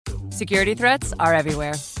Security threats are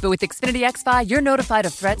everywhere. But with Xfinity XFi, you're notified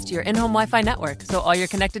of threats to your in-home Wi-Fi network, so all your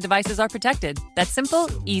connected devices are protected. That's simple,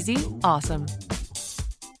 easy, awesome.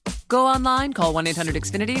 Go online, call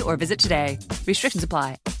 1-800-XFINITY, or visit today. Restrictions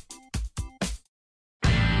apply.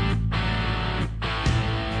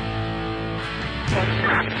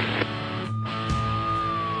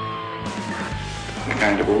 The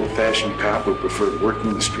kind of old-fashioned cop who preferred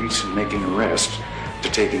working the streets and making arrests to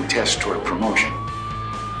taking tests toward promotion.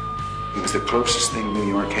 He was the closest thing New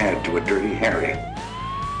York had to a Dirty Harry.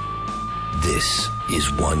 This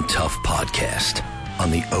is One Tough Podcast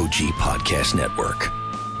on the OG Podcast Network.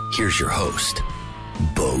 Here's your host,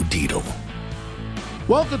 Bo Dietl.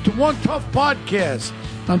 Welcome to One Tough Podcast.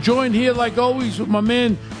 I'm joined here, like always, with my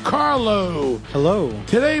man, Carlo. Hello.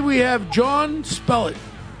 Today we have John, spell it.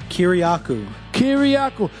 Kyriakou.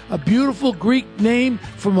 Kyriakou, a beautiful Greek name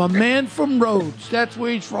from a man from Rhodes. That's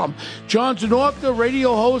where he's from. John's an author,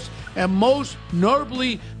 radio host, and most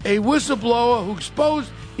notably a whistleblower who exposed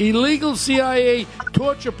illegal CIA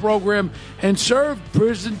torture program and served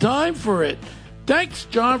prison time for it. Thanks,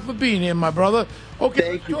 John, for being here, my brother.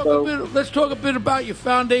 Okay, let's talk a bit about your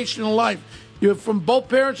foundational life. You're from both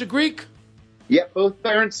parents are Greek? Yeah, both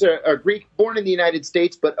parents are Greek, born in the United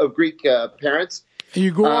States, but of Greek parents. And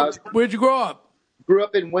you grew up, where'd you grow up? Grew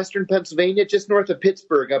up in western Pennsylvania, just north of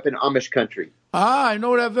Pittsburgh, up in Amish country. Ah, I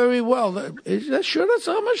know that very well. Is that sure that's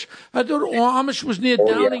Amish? I thought Amish was near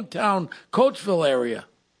Downingtown, Coatesville area.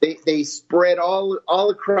 They spread all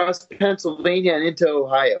across Pennsylvania and into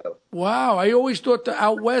Ohio. Wow, I always thought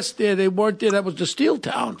out west there, they weren't there. That was the steel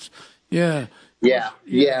towns. Yeah.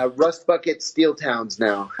 Yeah, rust bucket steel towns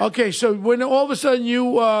now. Okay, so when all of a sudden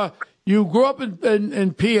you grew up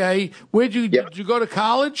in PA, did you go to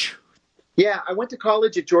college? Yeah, I went to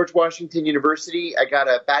college at George Washington University. I got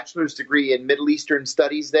a bachelor's degree in Middle Eastern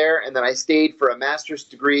Studies there, and then I stayed for a master's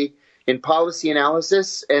degree in policy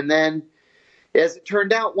analysis. And then, as it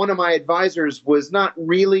turned out, one of my advisors was not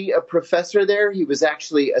really a professor there. He was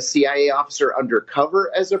actually a CIA officer undercover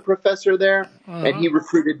as a professor there, and he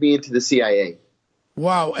recruited me into the CIA.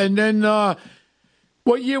 Wow. And then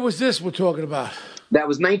what year was this we're talking about? That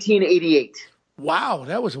was 1988. Wow.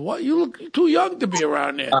 That was what? You look too young to be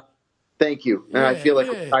around there. Thank you. I feel like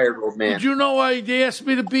a tired old man. Did you know they asked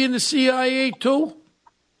me to be in the CIA too?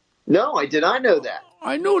 No, I did not know that.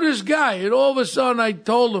 I knew this guy, and all of a sudden I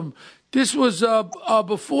told him, this was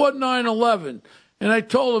before 9/11, and I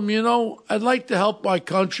told him, I'd like to help my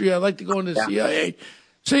country. I'd like to go in the CIA.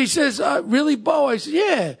 So he says, really, Bo? I said,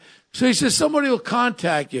 yeah. So he says, somebody will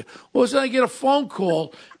contact you. Well, so I get a phone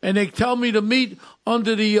call, and they tell me to meet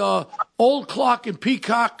under the old clock in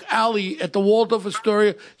Peacock Alley at the Waldorf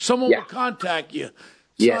Astoria. Someone will contact you. So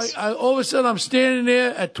yes. All of a sudden, I'm standing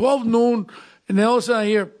there at 12 noon, and then all of a sudden I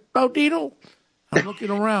hear, Bo Dietl. I'm looking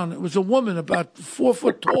around. It was a woman about 4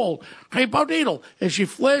 foot tall. Hey, Bo Dietl. And she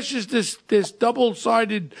flashes this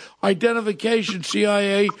double-sided identification,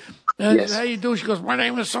 CIA. And how you doing? She goes, my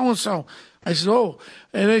name is so-and-so. I said, oh.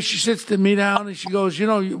 And then she sits me down and she goes,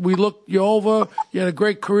 we looked you over. You had a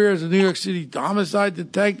great career as a New York City homicide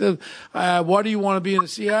detective. Why do you want to be in the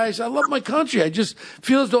CIA? I said, I love my country. I just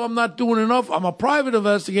feel as though I'm not doing enough. I'm a private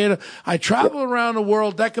investigator. I travel around the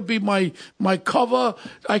world. That could be my cover.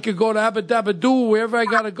 I could go to Abu Dhabi, wherever I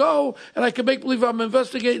got to go. And I can make believe I'm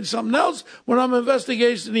investigating something else when I'm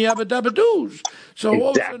investigating the Abu Dhabi. So all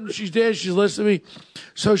of a sudden she's there. She's listening to me.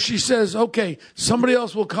 So she says, okay, somebody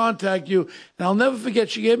else will contact you. And I'll never forget,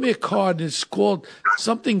 she gave me a card. It's called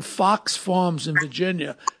something Fox Farms in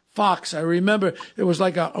Virginia. Fox, I remember it was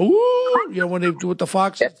like when they do with the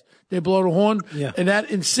foxes, they blow the horn. Yeah. And that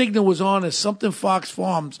insignia was on as something Fox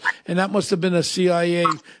Farms. And that must have been a CIA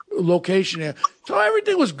location there. So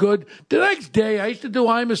everything was good. The next day, I used to do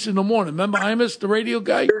Imus in the morning. Remember Imus, the radio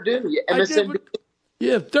guy? Sure do.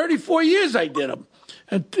 Yeah, 34 years I did him.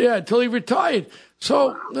 And until he retired.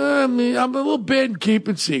 So, I'm a little bad in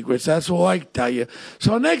keeping secrets. That's all I can tell you.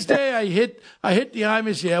 So next day I hit the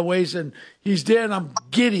Imus Airways and he's there and I'm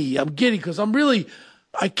giddy. I'm giddy because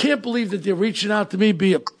I can't believe that they're reaching out to me,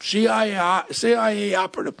 be a CIA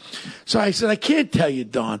operative. So I said, I can't tell you,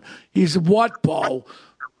 Don. He said, what, Bo?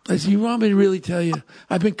 I said, you want me to really tell you?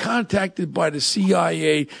 I've been contacted by the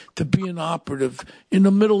CIA to be an operative in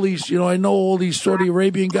the Middle East. I know all these Saudi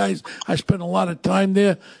Arabian guys. I spent a lot of time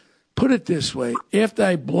there. Put it this way, after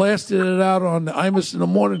I blasted it out on the Imus in the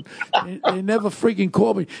morning, they never freaking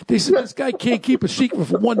called me. They said, this guy can't keep a secret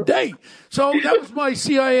for one day. So that was my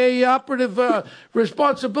CIA operative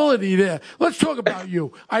responsibility there. Let's talk about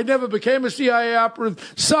you. I never became a CIA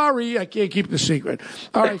operative. Sorry, I can't keep the secret.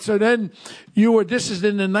 All right, so then this is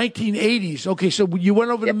in the 1980s. Okay, so you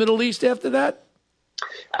went over to the Middle East after that?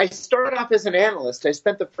 I started off as an analyst. I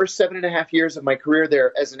spent the first 7.5 years of my career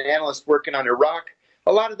there as an analyst working on Iraq.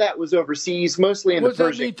 A lot of that was overseas, mostly in the Persian Gulf.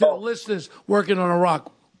 What does that mean to the listeners working on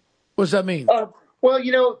Iraq? What does that mean?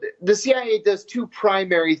 Well, the CIA does two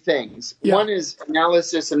primary things. Yeah. One is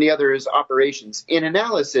analysis and the other is operations. In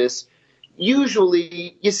analysis,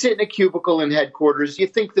 usually you sit in a cubicle in headquarters, you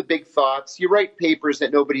think the big thoughts, you write papers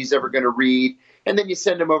that nobody's ever going to read, and then you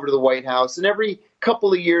send them over to the White House. And every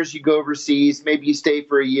couple of years you go overseas, maybe you stay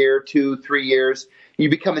for a year, 2, 3 years, you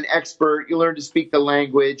become an expert, you learn to speak the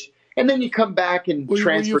language, and then you come back and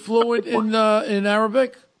transfer. Were you fluent in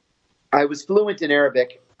Arabic? I was fluent in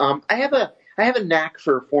Arabic. I have a knack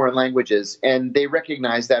for foreign languages, and they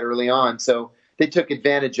recognized that early on, so they took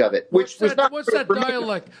advantage of it. What's that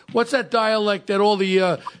dialect? What's that dialect that all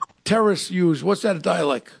the terrorists use? What's that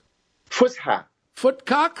dialect? Fusha.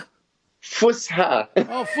 Footcock? Fusha.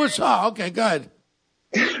 Oh, Fusha. Okay, good.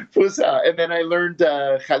 Fusha. And then I learned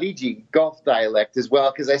Khaliji, Gulf dialect as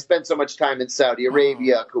well, because I spent so much time in Saudi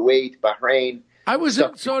Arabia, Kuwait, Bahrain. I was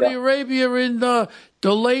in Saudi Arabia in the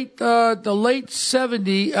late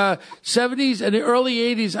 70s and the early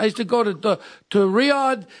 80s. I used to go to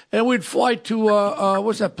Riyadh, and we'd fly to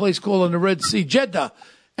what's that place called on the Red Sea, Jeddah.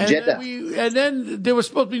 And then there was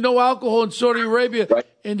supposed to be no alcohol in Saudi Arabia. Right.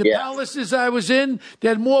 In the palaces I was in, they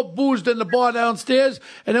had more booze than the bar downstairs.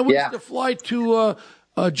 And then we used to fly to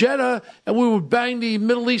Jeddah, and we would bang the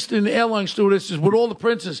Middle Eastern airline stewardesses with all the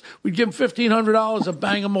princes. We'd give them $1,500 and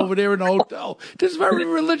bang them over there in the hotel. This is a very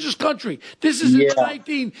religious country. This is in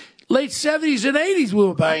the late 70s and 80s we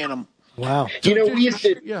were banging them. Wow.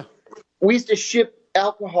 We used to ship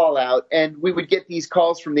alcohol out, and we would get these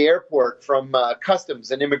calls from the airport, from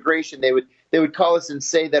customs and immigration. They would call us and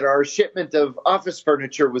say that our shipment of office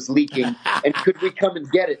furniture was leaking, and could we come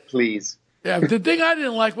and get it, please? Yeah, the thing I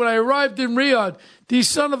didn't like when I arrived in Riyadh, these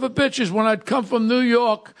son of a bitches, when I'd come from New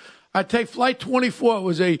York, I'd take Flight 24. It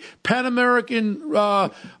was a Pan American, it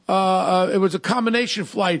was a combination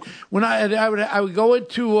flight. When I would go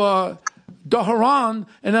into Dhahran,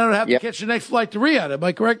 and then I would have to catch the next flight to Riyadh. Am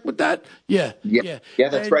I correct with that? Yeah,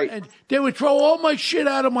 that's right. And they would throw all my shit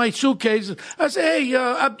out of my suitcase. I said, "Hey,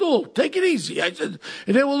 Abdul, take it easy." I said,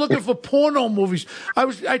 and they were looking for porno movies.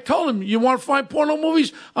 I told them, "You want to find porno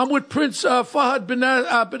movies? I'm with Prince Fahad bin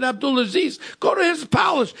Abdulaziz. Go to his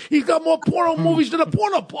palace. He's got more porno movies than a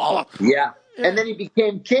porno parlor." Yeah, and then he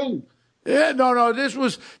became king. Yeah, no. This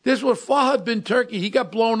was Fahad bin Turki. He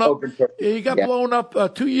got blown up. He got blown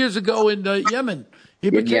up 2 years ago in Yemen.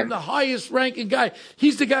 He became the highest ranking guy.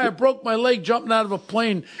 He's the guy who broke my leg jumping out of a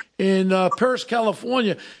plane in Paris,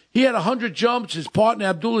 California. He had 100 jumps. His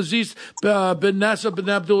partner, Abdulaziz bin Nasser bin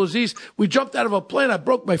Abdulaziz, we jumped out of a plane. I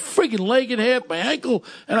broke my friggin' leg in half, my ankle,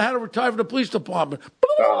 and I had to retire from the police department.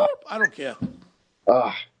 I don't care.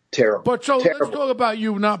 Terrible. But let's talk about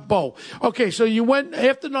you, not Bo. Okay, so you went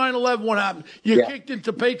after 9/11. What happened? You kicked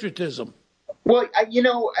into patriotism. Well,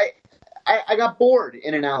 I got bored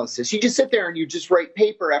in analysis. You just sit there and you just write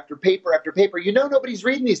paper after paper after paper. Nobody's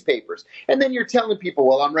reading these papers. And then you're telling people,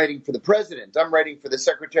 well, I'm writing for the president. I'm writing for the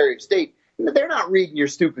Secretary of State. They're not reading your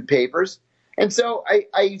stupid papers. And so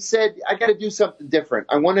I said, I got to do something different.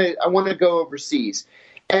 I want to go overseas.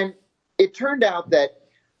 And it turned out that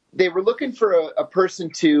they were looking for a person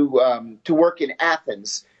to work in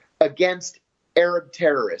Athens against Arab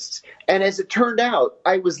terrorists. And as it turned out,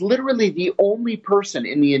 I was literally the only person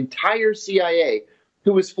in the entire CIA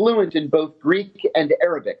who was fluent in both Greek and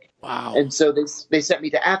Arabic. Wow. And so they sent me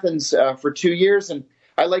to Athens for 2 years, and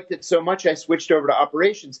I liked it so much I switched over to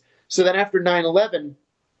operations. So then after 9/11,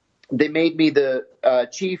 they made me the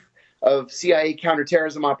chief of CIA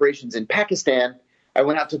counterterrorism operations in Pakistan. I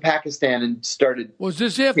went out to Pakistan and started. Was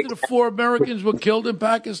this after the 4 Americans were killed in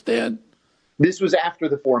Pakistan? This was after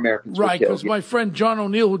the 4 Americans were killed. Right, because my friend John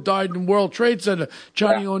O'Neill, who died in World Trade Center,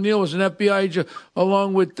 Johnny O'Neill was an FBI agent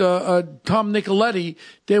along with Tom Nicoletti.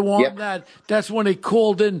 They wanted that. That's when they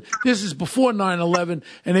called in. This is before 9/11,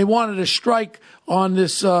 and they wanted to strike on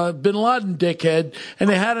this Bin Laden dickhead, and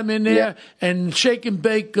they had him in there, and Shake and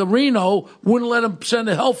Bake Reno wouldn't let him send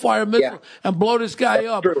a Hellfire missile and blow this guy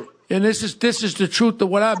up. True. And this is the truth of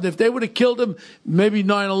what happened. If they would have killed him, maybe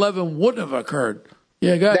 9/11 wouldn't have occurred.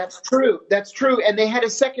 Yeah, go ahead. That's true. And they had a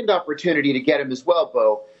second opportunity to get him as well,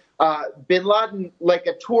 Bo. Bin Laden, like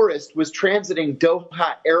a tourist, was transiting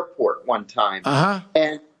Doha Airport one time.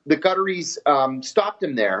 And the Qataris stopped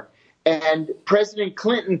him there. And President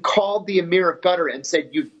Clinton called the Emir of Qatar and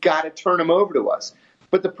said, "You've got to turn him over to us."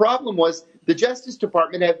 But the problem was the Justice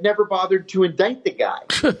Department had never bothered to indict the guy.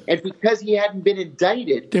 And because he hadn't been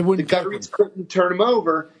indicted, the Qataris couldn't turn him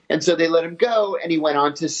over. And so they let him go, and he went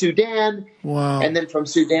on to Sudan, and then from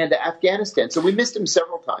Sudan to Afghanistan. So we missed him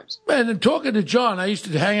several times. And then talking to John, I used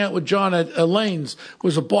to hang out with John at Elaine's,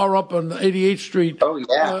 was a bar up on 88th Street on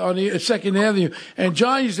the 2nd Avenue. And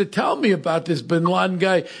John used to tell me about this bin Laden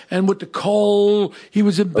guy, and with the coal, he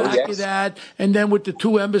was in back of that, and then with the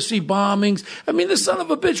 2 embassy bombings. I mean, the son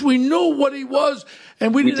of a bitch, we knew what he was.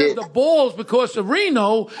 And we didn't have the balls because of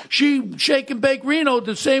Reno. Shake and Bake Reno,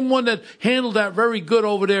 the same one that handled that very good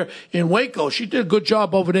over there in Waco. She did a good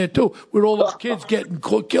job over there too, with all those kids getting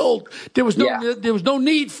killed. There was no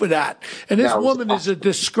need for that. And this woman is a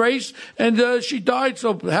disgrace, and she died.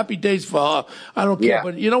 So happy days for her. I don't care,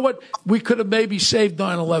 but you know what? We could have maybe saved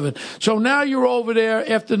 9/11. So now you're over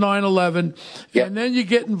there after 9/11, and then you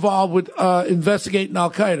get involved with investigating Al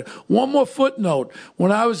Qaeda. One more footnote: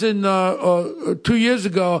 when I was in 2 years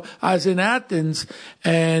ago, I was in Athens,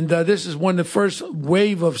 and this is when the first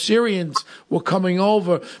wave of Syrians were coming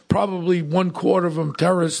over, probably 1/4 of them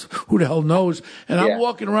terrorists, who the hell knows. And I'm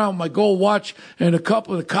walking around with my gold watch, and a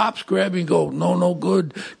couple of the cops grab me and go, no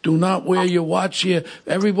good, do not wear your watch here.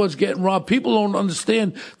 Everyone's getting robbed. People don't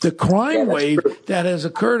understand the crime wave that has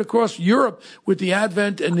occurred across Europe with the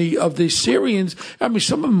advent of the Syrians. I mean,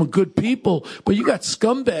 some of them are good people, but you got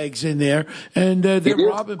scumbags in there, and they're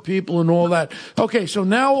robbing people and all that. Okay, so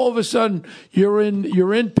now all of a sudden you're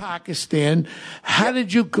in Pakistan.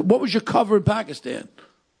 What was your cover in Pakistan?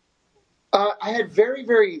 I had very,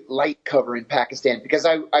 very light cover in Pakistan because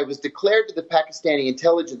I was declared to the Pakistani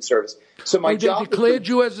intelligence service. So my job. They declared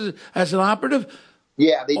you as an operative?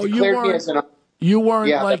 Yeah, they declared me as an operative. You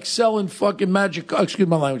weren't selling fucking magic. Excuse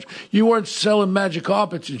my language. You weren't selling magic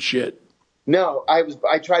carpets and shit. No,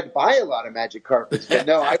 I tried to buy a lot of magic carpets, but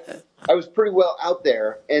no, I was pretty well out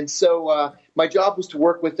there, and so my job was to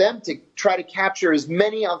work with them to try to capture as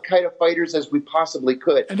many Al Qaeda fighters as we possibly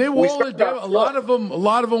could. And they were a lot of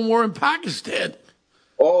them were in Pakistan.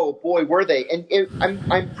 Oh boy, were they! And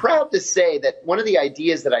I'm proud to say that one of the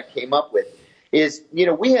ideas that I came up with is,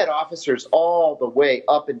 we had officers all the way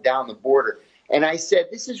up and down the border, and I said,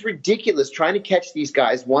 this is ridiculous trying to catch these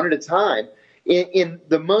guys one at a time in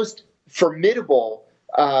the most formidable,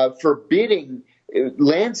 forbidding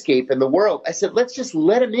landscape in the world. I said, let's just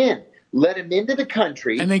let them in. Let them into the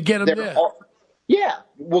country. And then get them there.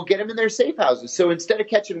 We'll get them in their safe houses. So instead of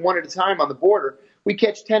catching one at a time on the border, we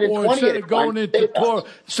catch 10 and 20 instead of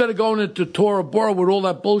going into Tora Bora with all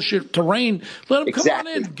that bullshit terrain, let them come on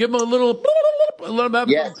in. Give them a little, let them have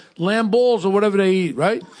some lamb balls or whatever they eat,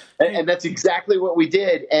 right? And that's exactly what we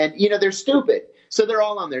did. And, they're stupid. So they're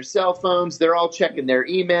all on their cell phones. They're all checking their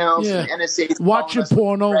emails. Yeah. NSA's watching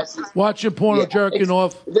porno, jerking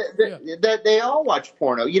off. They all watch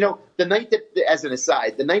porno. The night that, as an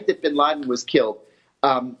aside, the night that bin Laden was killed,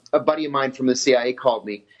 a buddy of mine from the CIA called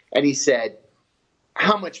me, and he said,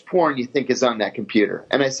 how much porn do you think is on that computer?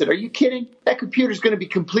 And I said, are you kidding? That computer's going to be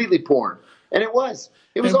completely porn. And it was.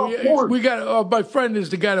 It was all porn. We got my friend is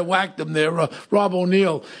the guy that whacked them there, Rob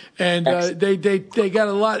O'Neill, and they got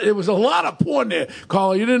a lot. It was a lot of porn there,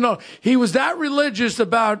 Carl. You didn't know he was that religious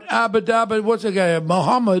about Abu Dhabi. What's the guy,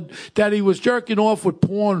 Muhammad, that he was jerking off with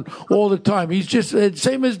porn all the time. He's just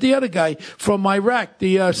same as the other guy from Iraq,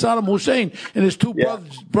 the Saddam Hussein, and his two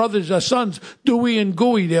brothers, sons, Dewey and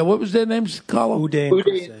Gooey. There, what was their names, Carl? Uday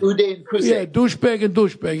and Qusay. Yeah, douchebag and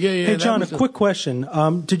douchebag. Yeah. Hey, John, a quick question.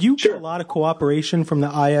 Did you get a lot of cooperation from the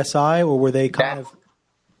ISI, or were they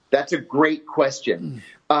That's a great question.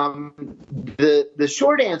 The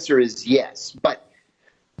short answer is yes, but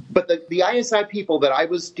the ISI people that I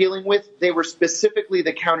was dealing with, they were specifically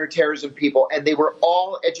the counterterrorism people, and they were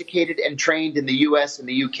all educated and trained in the U.S. and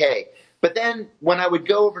the U.K. But then when I would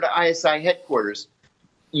go over to ISI headquarters,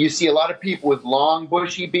 you see a lot of people with long,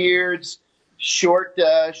 bushy beards, short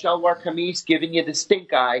shalwar kameez giving you the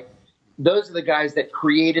stink eye. Those are the guys that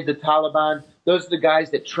created the Taliban. Those are the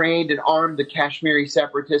guys that trained and armed the Kashmiri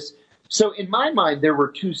separatists. So in my mind, there were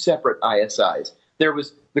two separate ISIs. There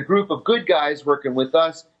was the group of good guys working with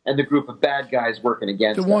us and the group of bad guys working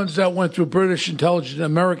against us. The ones that went through British intelligence,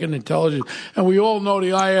 American intelligence. And we all know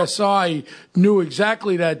the ISI knew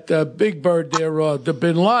exactly that big bird there, the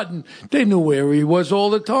bin Laden. They knew where he was all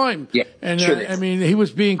the time. Yeah, and I mean, he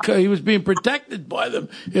was being protected by them,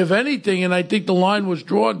 if anything. And I think the line was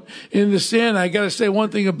drawn in the sand. I got to say one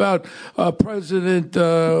thing about President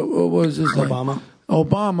what was his name?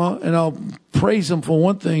 Obama, and I'll praise him for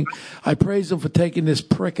one thing. I praise him for taking this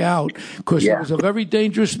prick out, because it was a very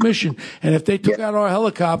dangerous mission. And if they took out our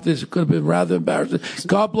helicopters, it could have been rather embarrassing.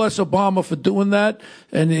 God bless Obama for doing that.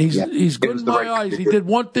 And he's good in my eyes. He did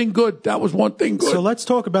one thing good. That was one thing good. So let's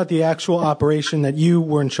talk about the actual operation that you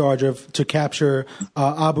were in charge of to capture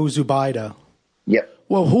Abu Zubaydah. Yep.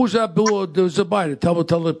 Well, who's Abu Zubaydah? Tell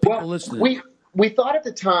the people listening. We thought at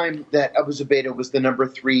the time that Abu Zubaydah was the number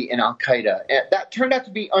 3 in Al-Qaeda. And that turned out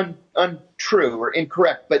to be untrue or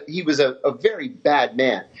incorrect, but he was a very bad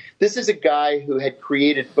man. This is a guy who had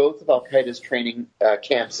created both of Al-Qaeda's training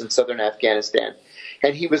camps in southern Afghanistan.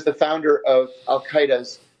 And he was the founder of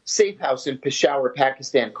Al-Qaeda's safe house in Peshawar,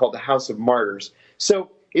 Pakistan, called the House of Martyrs.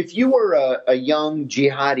 So if you were a young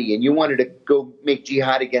jihadi and you wanted to go make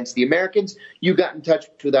jihad against the Americans, you got in touch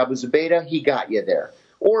with Abu Zubaydah, he got you there.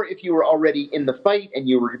 Or if you were already in the fight and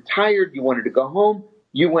you were retired, you wanted to go home,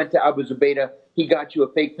 you went to Abu Zubaydah, he got you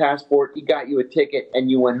a fake passport, he got you a ticket, and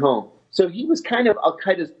you went home. So he was kind of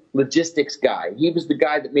Al-Qaeda's logistics guy. He was the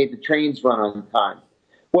guy that made the trains run on time.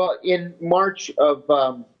 Well, in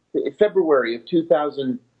February of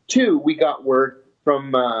 2002, we got word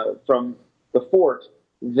from the fort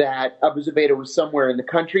that Abu Zubaydah was somewhere in the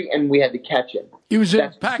country, and we had to catch him. He was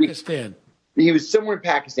in Pakistan. He was somewhere in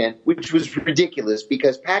Pakistan, which was ridiculous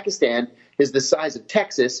because Pakistan is the size of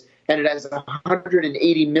Texas, and it has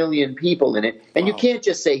 180 million people in it. And you can't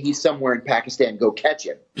just say he's somewhere in Pakistan, go catch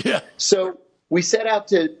him. Yeah. So we set out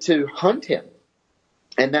to hunt him,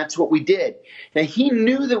 and that's what we did. Now, he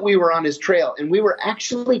knew that we were on his trail, and we were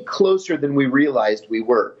actually closer than we realized we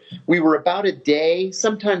were. We were about a day,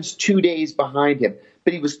 sometimes 2 days behind him,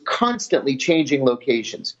 but he was constantly changing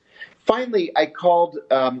locations. Finally, I called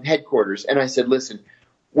headquarters, and I said, listen,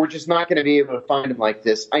 we're just not going to be able to find him like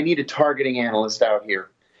this. I need a targeting analyst out here.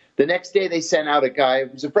 The next day, they sent out a guy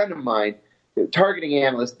who was a friend of mine, a targeting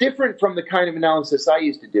analyst, different from the kind of analysis I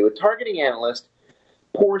used to do. A targeting analyst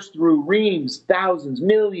pours through reams, thousands,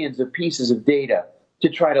 millions of pieces of data to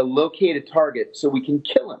try to locate a target so we can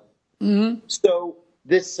kill him. Mm-hmm. So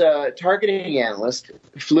this targeting analyst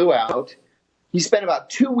flew out. He spent about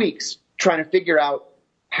 2 weeks trying to figure out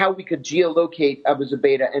how we could geolocate Abu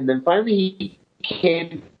Zubaydah, and then finally he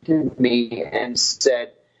came to me and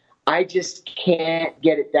said, I just can't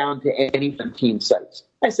get it down to any 15 sites.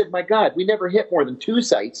 I said, my God, we never hit more than 2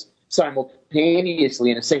 sites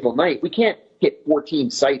simultaneously in a single night. We can't hit 14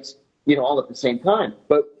 sites, all at the same time.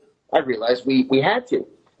 But I realized we had to.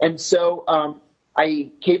 And so I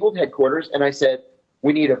cabled headquarters, and I said,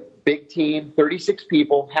 we need a big team, 36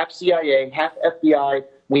 people, half CIA, half FBI.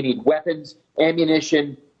 We need weapons,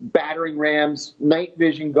 ammunition, battering rams, night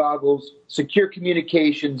vision goggles, secure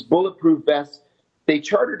communications, bulletproof vests. They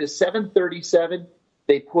chartered a 737.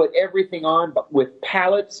 They put everything on with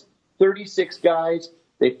pallets, 36 guys.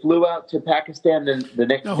 They flew out to Pakistan the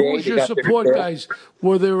next day. Who was your support guys?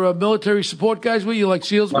 Were there military support guys with you, like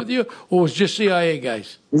SEALs with you, or was it just CIA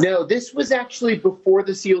guys? No, this was actually before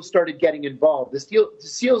the SEALs started getting involved. The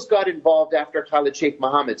SEALs got involved after Khalid Sheikh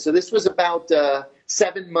Mohammed. So this was about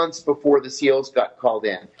 7 months before the SEALs got called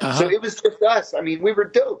in. Uh-huh. So it was just us. I mean, we were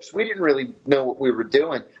dopes. We didn't really know what we were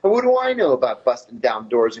doing. And what do I know about busting down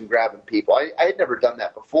doors and grabbing people? I had never done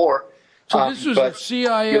that before. So this was a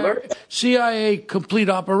CIA complete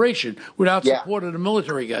operation without support of the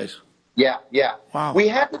military guys. Yeah. Wow. We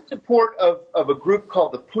had the support of a group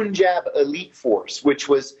called the Punjab Elite Force, which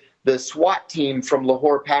was the SWAT team from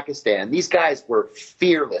Lahore, Pakistan. These guys were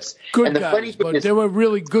fearless. Good guys, but they were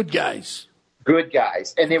really good guys. Good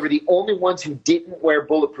guys. And they were the only ones who didn't wear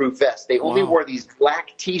bulletproof vests. They only wore these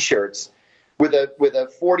black T-shirts with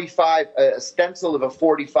a 45, a stencil of a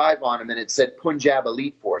 45 on them, and it said Punjab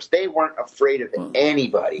Elite Force. They weren't afraid of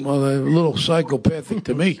anybody. Well, they're a little psychopathic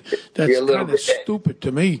to me. That's kind of stupid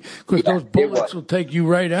to me, because those bullets will take you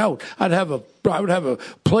right out. I would have a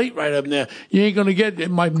plate right up there. You ain't going to get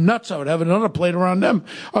in my nuts. I would have another plate around them.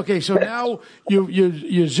 Okay, so now you're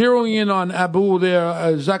zeroing in on Abu there,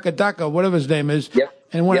 Zakadaka, whatever his name is. Yep.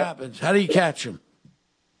 And what happens? How do you catch him?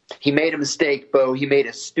 He made a mistake, Bo. He made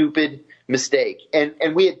a stupid mistake.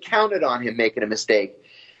 And we had counted on him making a mistake.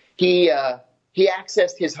 He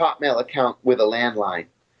accessed his Hotmail account with a landline.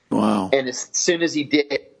 Wow. And as soon as he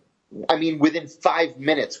did, within 5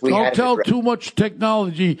 minutes, we had. Don't tell too much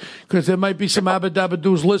technology, because there might be some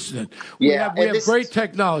Abadabadoos listening. We have great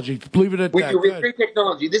technology. Believe it at that. We have great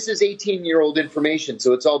technology. This is 18-year-old information,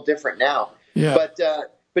 so it's all different now. Yeah.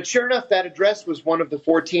 But sure enough, that address was one of the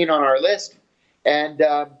 14 on our list. And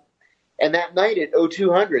that night at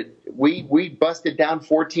 0200, we busted down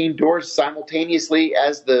 14 doors simultaneously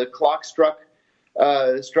as the clock struck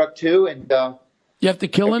 2, and you have to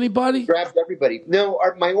kill anybody? Grabbed everybody. No,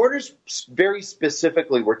 my orders very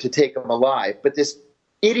specifically were to take him alive, but this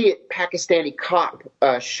idiot Pakistani cop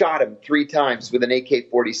shot him 3 times with an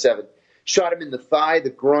AK-47. Shot him in the thigh,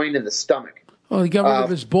 the groin, and the stomach. Well, he got rid of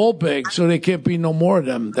his ball bag, so there can't be no more of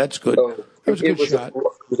them. That's good. That was a good shot. It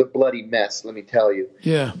was a bloody mess, let me tell you.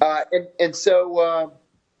 Yeah. And so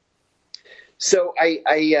So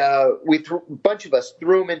a bunch of us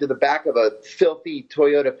threw him into the back of a filthy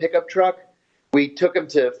Toyota pickup truck. We took him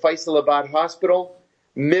to Faisalabad Hospital,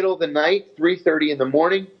 middle of the night, 3:30 in the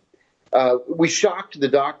morning. We shocked the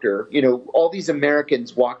doctor. You know, all these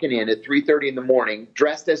Americans walking in at 3:30 in the morning,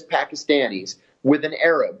 dressed as Pakistanis, with an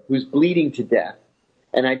Arab who's bleeding to death.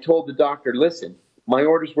 And I told the doctor, listen, my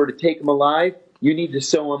orders were to take him alive. You need to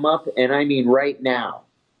sew him up, and I mean right now.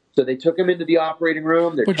 So they took him into the operating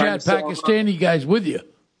room. But you had Pakistani guys with you.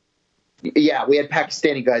 Yeah, we had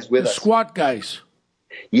Pakistani guys with us. SWAT guys.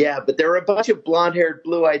 Yeah, but there were a bunch of blonde-haired,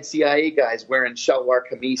 blue-eyed CIA guys wearing shalwar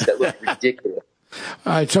kameez that looked ridiculous.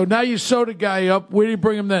 All right, so now you sewed a guy up. Where did you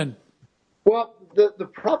bring him then? Well, the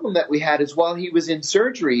problem that we had is while he was in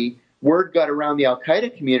surgery, word got around the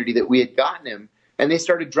Al-Qaeda community that we had gotten him, and they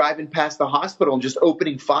started driving past the hospital and just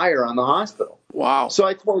opening fire on the hospital. Wow. So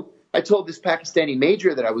I told this Pakistani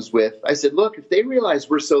major that I was with, I said, look, if they realize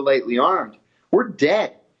we're so lightly armed, we're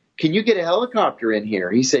dead. Can you get a helicopter in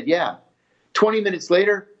here? He said, yeah. 20 minutes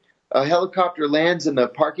later, a helicopter lands in the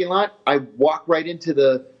parking lot. I walk right into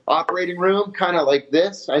the operating room, kind of like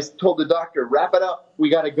this. I told the doctor, wrap it up. We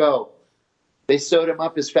got to go. They sewed him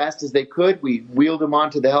up as fast as they could. We wheeled him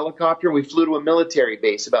onto the helicopter. We flew to a military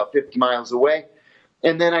base about 50 miles away.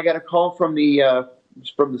 And then I got a call from the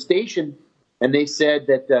station, and they said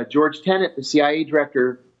that George Tenet, the CIA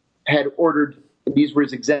director, had ordered, these were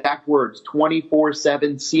his exact words,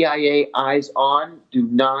 24/7 CIA eyes on, do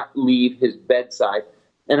not leave his bedside.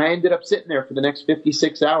 And I ended up sitting there for the next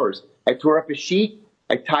 56 hours. I tore up a sheet.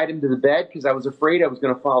 I tied him to the bed because I was afraid I was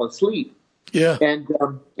going to fall asleep. Yeah. And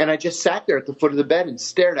I just sat there at the foot of the bed and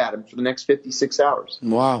stared at him for the next 56 hours.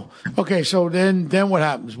 Wow. Okay, so then what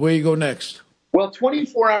happens? Where you go next? Well,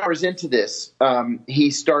 24 hours into this, he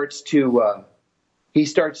starts to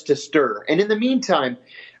stir. And in the meantime,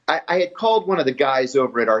 I had called one of the guys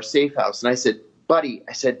over at our safe house, and I said, buddy,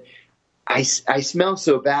 I smell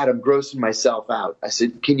so bad, I'm grossing myself out. I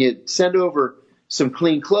said, can you send over some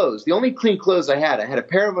clean clothes? The only clean clothes I had a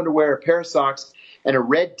pair of underwear, a pair of socks, and a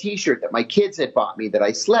red T-shirt that my kids had bought me that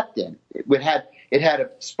I slept in. It had a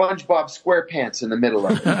SpongeBob SquarePants in the middle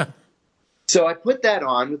of it. So I put that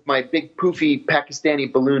on with my big poofy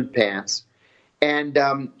Pakistani balloon pants. And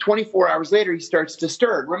 24 hours later, he starts to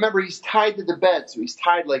stir. Remember, he's tied to the bed, so he's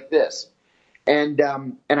tied like this. And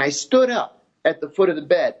I stood up at the foot of the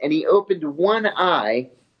bed, and he opened one eye,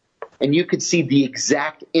 and you could see the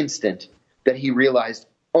exact instant that he realized,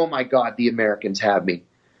 oh, my God, the Americans have me.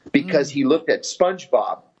 Because he looked at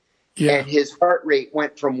SpongeBob, and his heart rate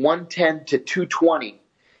went from 110 to 220,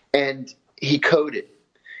 and he coded.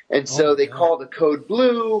 And so they call the code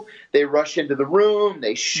blue. They rush into the room.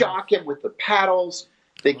 They shock him with the paddles.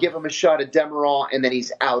 They give him a shot of Demerol, and then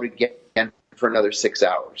he's out again for another 6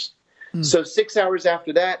 hours. So 6 hours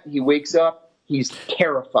after that, he wakes up. He's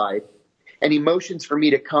terrified, and he motions for me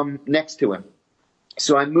to come next to him.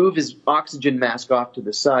 So I move his oxygen mask off to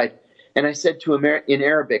the side, and I said to him in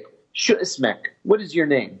Arabic, Shu ismek, what is your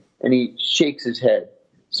name? And he shakes his head.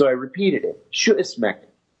 So I repeated it, Shu ismek.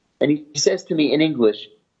 And he says to me in English,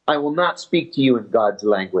 I will not speak to you in God's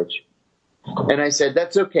language. And I said,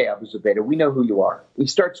 that's okay, Abu Zubaydah. We know who you are. He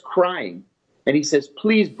starts crying. And he says,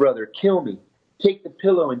 please, brother, kill me. Take the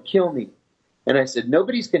pillow and kill me. And I said,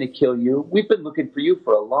 nobody's going to kill you. We've been looking for you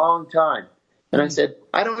for a long time. And I said,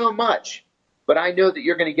 I don't know much, but I know that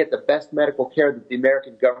you're going to get the best medical care that the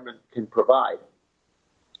American government can provide.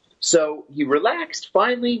 So he relaxed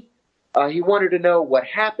finally. He wanted to know what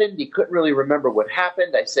happened. He couldn't really remember what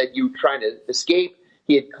happened. I said, you trying to escape?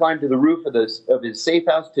 He had climbed to the roof of his safe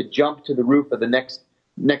house to jump to the roof of the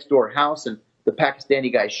next door house, and the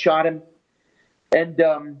Pakistani guy shot him.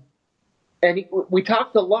 We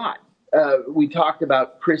talked a lot. We talked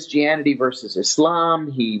about Christianity versus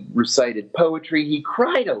Islam. He recited poetry. He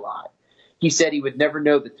cried a lot. He said he would never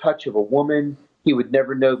know the touch of a woman. He would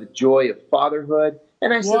never know the joy of fatherhood.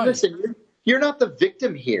 And I said, listen, you're not the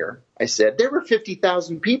victim here. I said, there were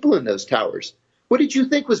 50,000 people in those towers. What did you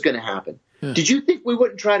think was going to happen? Yeah. Did you think we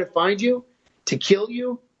wouldn't try to find you, to kill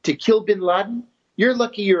bin Laden? You're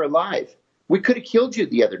lucky you're alive. We could have killed you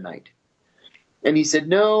the other night. And he said,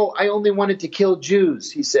 no, I only wanted to kill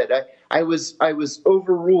Jews. He said, I was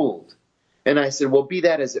overruled. And I said, well, be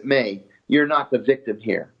that as it may, you're not the victim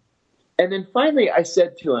here. And then finally I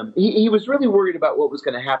said to him, he was really worried about what was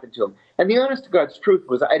going to happen to him. And the honest to God's truth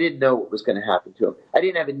was I didn't know what was going to happen to him. I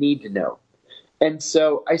didn't have a need to know. And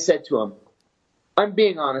so I said to him, I'm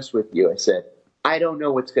being honest with you. I said, I don't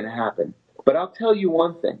know what's going to happen, but I'll tell you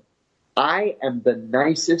one thing. I am the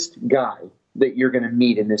nicest guy that you're going to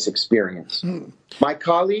meet in this experience. My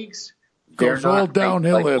colleagues, they're not all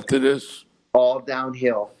downhill after this. All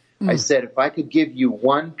downhill. I said, if I could give you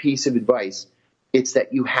one piece of advice, it's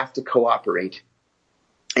that you have to cooperate.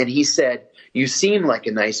 And he said, you seem like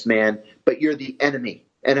a nice man, but you're the enemy,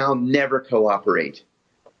 and I'll never cooperate.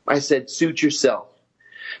 I said, suit yourself.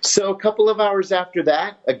 So a couple of hours after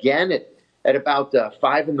that, again, at about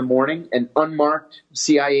 5 in the morning, an unmarked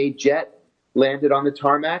CIA jet landed on the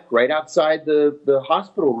tarmac right outside the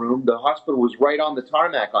hospital room. The hospital was right on the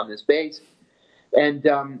tarmac on this base.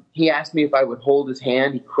 And he asked me if I would hold his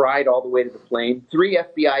hand. He cried all the way to the plane. 3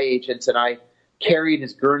 FBI agents and I carried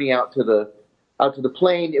his gurney out to the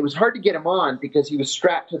plane. It was hard to get him on because he was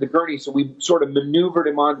strapped to the gurney, so we sort of maneuvered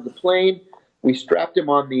him onto the plane. We strapped him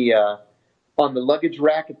on the luggage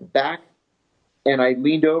rack at the back, and I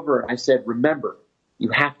leaned over and I said, remember, you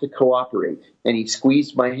have to cooperate. And he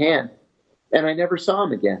squeezed my hand, and I never saw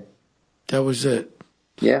him again. That was it.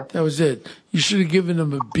 Yeah. That was it. You should have given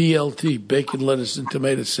him a BLT, bacon, lettuce, and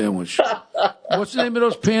tomato sandwich. What's the name of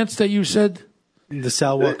those pants that you said? The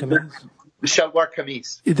Salwar Kameez. Shalwar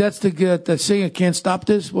Kameez. That's the singer Can't Stop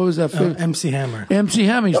This? What was that? MC Hammer. MC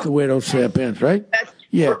Hammer used to wear those pants, right? That's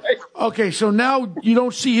Yeah. right. Okay, so now you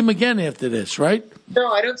don't see him again after this, right?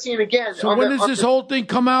 No, I don't see him again. So when does this whole thing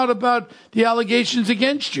come out about the allegations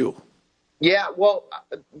against you? Yeah, well,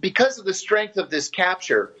 because of the strength of this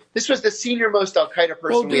capture, this was the senior-most al-Qaeda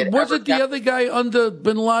person we had was ever it the other guy under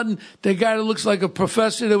bin Laden, the guy that looks like a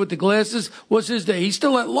professor there with the glasses? What's his name? He's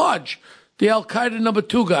still at large. The al-Qaeda number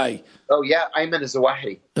 2 guy. Oh, yeah, Ayman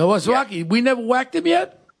Zawahiri. That was Rocky. We never whacked him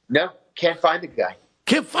yet? No, can't find the guy.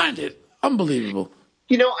 Can't find it. Unbelievable.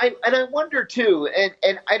 You know, I wonder, too,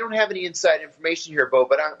 and I don't have any inside information here, Bo,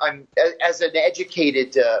 but I'm as an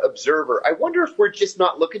educated observer, I wonder if we're just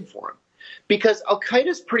not looking for him. Because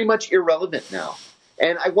al-Qaeda's pretty much irrelevant now.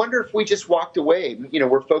 And I wonder if we just walked away. You know,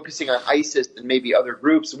 we're focusing on ISIS and maybe other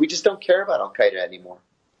groups, and we just don't care about al-Qaeda anymore.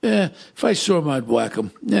 Yeah, if I saw him, I'd whack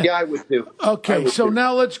him. Yeah, I would too. Okay, so too.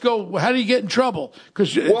 Now let's go. How do you get in trouble?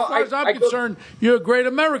 Because as far as I'm concerned, you're a great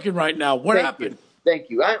American right now. What happened? Thank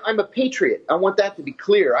you. I'm a patriot. I want that to be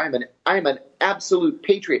clear. I'm an absolute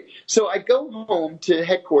patriot. So I go home to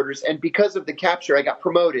headquarters, and because of the capture, I got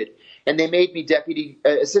promoted. And they made me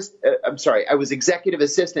I was executive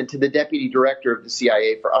assistant to the deputy director of the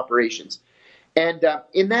CIA for operations. And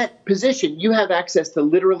in that position, you have access to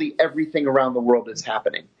literally everything around the world that's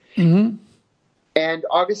happening. Mm-hmm. And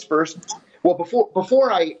August 1st, well,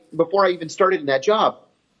 before I even started in that job,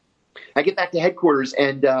 I get back to headquarters,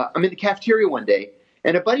 and I'm in the cafeteria one day,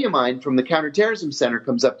 and a buddy of mine from the Counterterrorism Center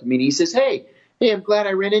comes up to me, and he says, hey, I'm glad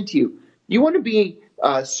I ran into you. You want to be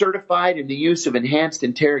certified in the use of enhanced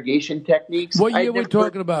interrogation techniques? What year are we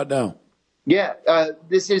talking about now? Yeah,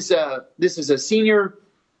 this is a senior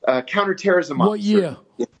counterterrorism officer. What year?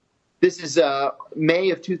 This is May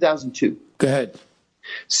of 2002. Go ahead.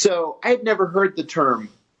 So I had never heard the term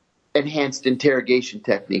enhanced interrogation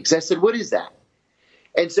techniques. I said, what is that?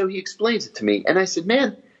 And so he explains it to me. And I said,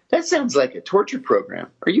 man, that sounds like a torture program.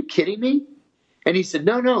 Are you kidding me? And he said,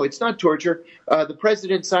 no, it's not torture. The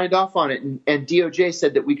president signed off on it, and DOJ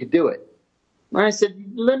said that we could do it. And I said,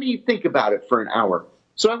 let me think about it for an hour.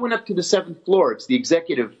 So I went up to the 7th floor. It's the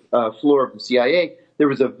executive floor of the CIA. There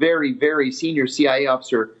was a very, very senior CIA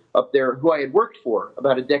officer up there who I had worked for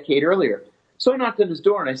about a decade earlier. So I knocked on his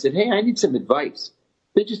door, and I said, hey, I need some advice.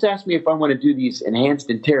 They just asked me if I want to do these enhanced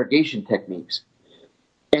interrogation techniques.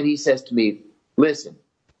 And he says to me, listen,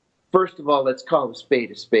 first of all, let's call a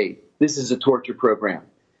spade a spade. This is a torture program.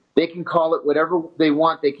 They can call it whatever they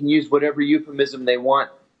want. They can use whatever euphemism they want.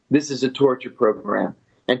 This is a torture program.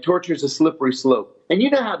 And torture is a slippery slope. And you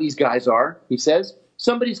know how these guys are, he says.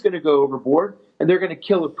 Somebody's going to go overboard, and they're going to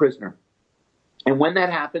kill a prisoner. And when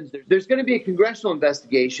that happens, there's going to be a congressional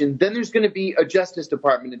investigation. Then there's going to be a Justice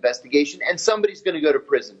Department investigation, and somebody's going to go to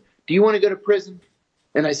prison. Do you want to go to prison?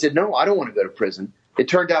 And I said, no, I don't want to go to prison. It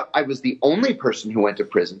turned out I was the only person who went to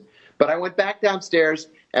prison. But I went back downstairs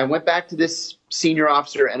and went back to this senior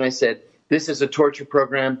officer, and I said, this is a torture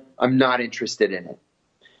program. I'm not interested in it.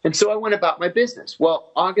 And so I went about my business.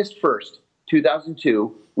 Well, August 1st,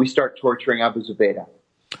 2002, we start torturing Abu Zubaydah.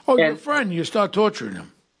 Oh, your friend, you start torturing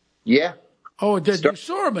him. Yeah. Oh, you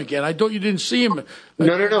saw him again. I thought you didn't see him.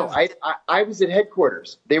 No. I was at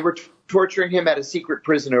headquarters. They were torturing him at a secret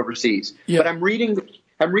prison overseas. Yeah. But I'm reading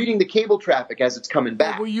the cable traffic as it's coming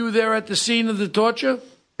back. Were you there at the scene of the torture?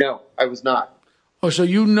 No, I was not. Oh, so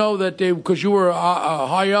you know that because you were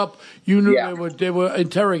high up, you knew they were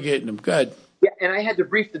interrogating him. Go ahead. Yeah, and I had to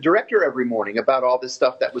brief the director every morning about all this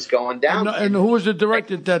stuff that was going down. And who was the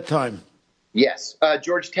director at that time? Yes,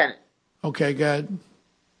 George Tenet. Okay, go ahead.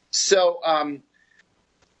 So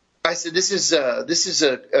I said, this is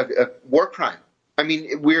a war crime. I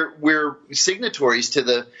mean, we're signatories to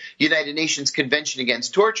the United Nations Convention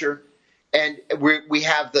Against Torture, and we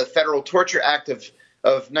have the Federal Torture Act of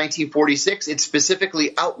 1946. It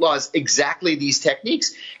specifically outlaws exactly these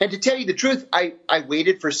techniques. And to tell you the truth, I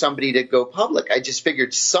waited for somebody to go public. I just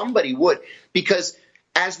figured somebody would, because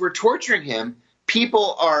as we're torturing him,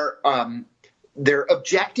 people are they're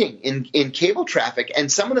objecting in cable traffic,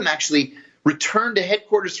 and some of them actually returned to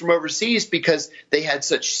headquarters from overseas because they had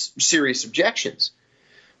such serious objections.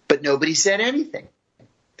 But nobody said anything.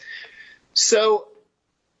 So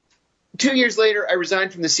 2 years later, I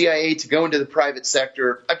resigned from the CIA to go into the private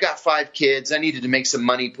sector. I've got 5 kids. I needed to make some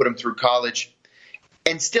money, put them through college.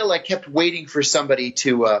 And still, I kept waiting for somebody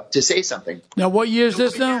to say something. Now, what year is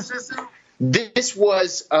this now? This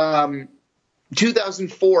was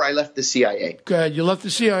 2004, I left the CIA. Good. You left the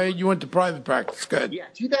CIA, you went to private practice. Good. Yeah,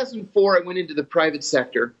 2004, I went into the private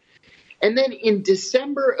sector. And then in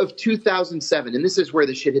December of 2007, and this is where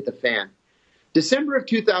the shit hit the fan, December of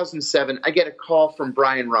 2007, I get a call from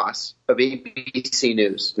Brian Ross of ABC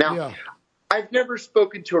News. Now, I've never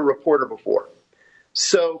spoken to a reporter before.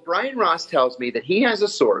 So Brian Ross tells me that he has a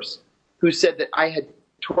source who said that I had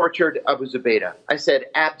tortured Abu Zubaydah. I said,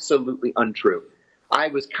 absolutely untrue. I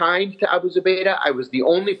was kind to Abu Zubaydah. I was the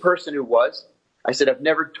only person who was. I said, I've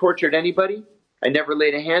never tortured anybody. I never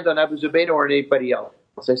laid a hand on Abu Zubaydah or anybody else.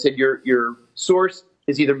 I said, your source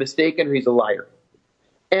is either mistaken or he's a liar.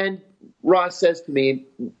 And Ross says to me,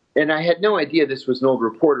 and I had no idea this was an old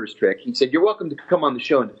reporter's trick. He said, you're welcome to come on the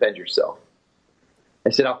show and defend yourself.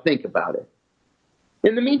 I said, I'll think about it.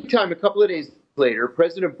 In the meantime, a couple of days later,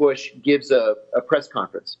 President Bush gives a press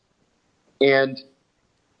conference. And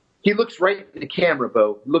he looks right in the camera,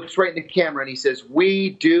 Bo, looks right in the camera, and he says,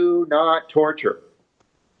 we do not torture.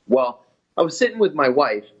 Well, I was sitting with my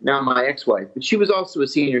wife, now my ex-wife, but she was also a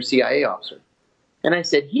senior CIA officer. And I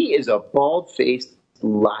said, he is a bald-faced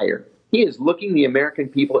liar. He is looking the American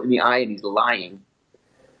people in the eye, and he's lying.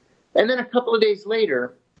 And then a couple of days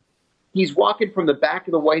later, he's walking from the back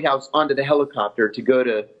of the White House onto the helicopter to go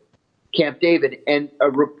to Camp David, and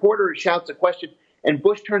a reporter shouts a question, and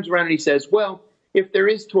Bush turns around and he says, well, if there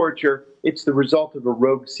is torture, it's the result of a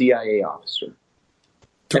rogue CIA officer.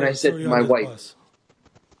 And I said to my wife,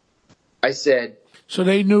 I said, so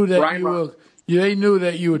they knew that Brian they knew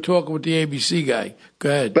that you were talking with the ABC guy. Go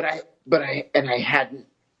ahead. But I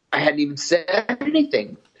hadn't even said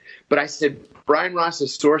anything. But I said, Brian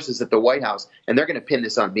Ross's source is at the White House, and they're going to pin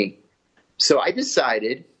this on me. So I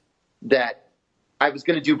decided that I was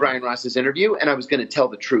going to do Brian Ross's interview, and I was going to tell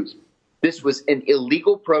the truth. This was an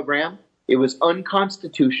illegal program. It was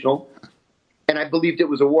unconstitutional, and I believed it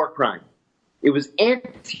was a war crime. It was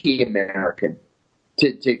anti-American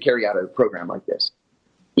to carry out a program like this.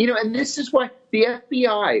 You know, and this is why the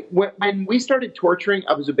FBI, when we started torturing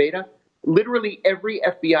Abu Zubaydah, literally every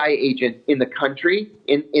FBI agent in the country,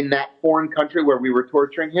 in that foreign country where we were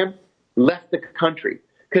torturing him, left the country.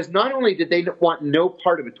 Because not only did they want no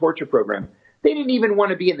part of a torture program, they didn't even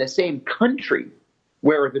want to be in the same country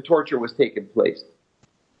where the torture was taking place.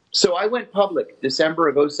 So I went public December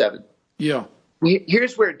of 2007. Yeah.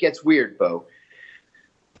 Here's where it gets weird, Bo.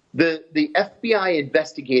 The FBI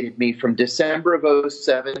investigated me from December of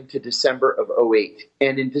 2007 to December of 2008.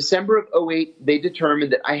 And in December of 2008, they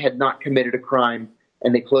determined that I had not committed a crime,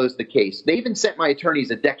 and they closed the case. They even sent my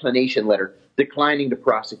attorneys a declination letter declining to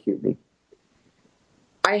prosecute me.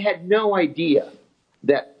 I had no idea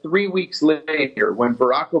that 3 weeks later, when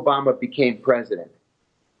Barack Obama became president,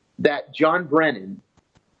 that John Brennan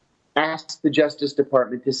asked the Justice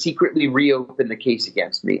Department to secretly reopen the case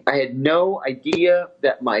against me. I had no idea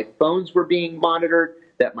that my phones were being monitored,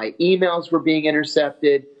 that my emails were being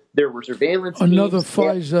intercepted. There were surveillance another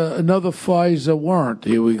FISA warrant.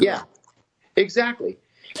 Here we go. Yeah, exactly.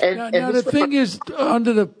 And now the thing is,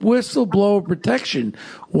 under the whistleblower protection,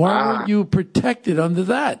 why weren't you protected under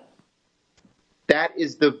that? That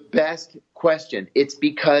is the best question. It's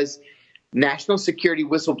because national security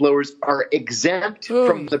whistleblowers are exempt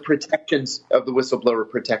from the protections of the Whistleblower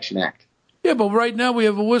Protection Act. Yeah, but right now we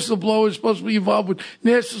have a whistleblower who's supposed to be involved with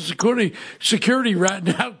national security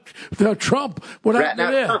ratting out Trump. What happened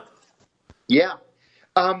there? Trump. Yeah.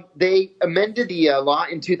 They amended the law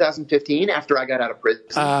in 2015 after I got out of prison.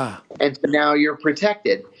 And so now you're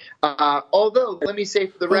protected. Although, let me say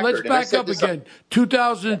for the record. Let's back up again.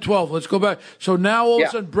 2012. Let's go back. So now all of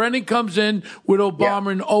a sudden Brennan comes in with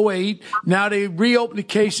Obama in 2008. Now they reopen the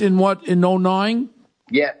case in what, in 2009?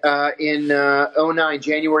 Yeah, in 2009,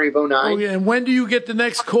 January of 2009. Oh, yeah. And when do you get the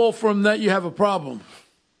next call from that you have a problem?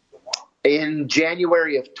 In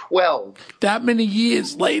January of 12. That many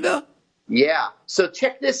years later? Yeah. So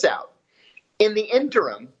check this out. In the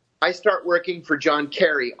interim, I start working for John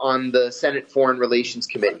Kerry on the Senate Foreign Relations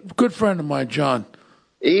Committee. Good friend of mine, John.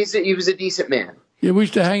 He was a decent man. Yeah, we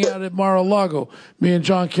used to hang out at Mar-a-Lago. Me and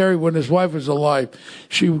John Kerry, when his wife was alive,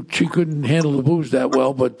 she couldn't handle the booze that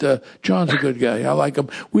well, but John's a good guy. I like him.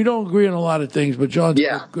 We don't agree on a lot of things, but John's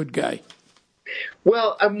a good guy.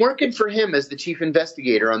 Well, I'm working for him as the chief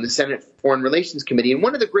investigator on the Senate Foreign Relations Committee, and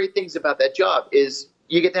one of the great things about that job is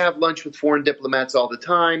you get to have lunch with foreign diplomats all the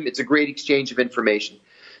time. It's a great exchange of information.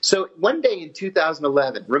 So one day in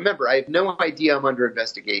 2011, remember, I have no idea I'm under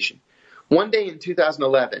investigation. One day in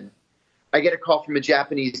 2011, I get a call from a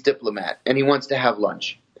Japanese diplomat, and he wants to have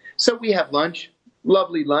lunch. So we have lunch,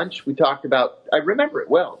 lovely lunch. We talked about, I remember it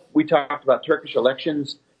well, we talked about Turkish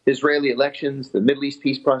elections, Israeli elections, the Middle East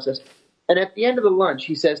peace process. And at the end of the lunch,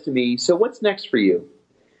 he says to me, so what's next for you?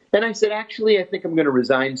 And I said, actually, I think I'm going to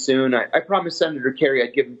resign soon. I promised Senator Kerry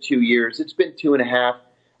I'd give him 2 years. It's been 2.5.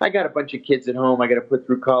 I got a bunch of kids at home I got to put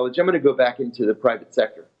through college. I'm going to go back into the private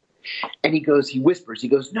sector. And he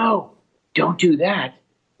whispers, no, don't do that.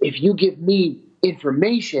 If you give me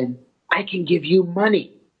information, I can give you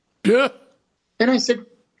money. Yeah. And I said,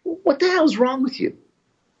 what the hell's wrong with you?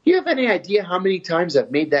 You have any idea how many times I've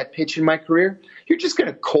made that pitch in my career? You're just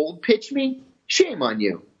going to cold pitch me? Shame on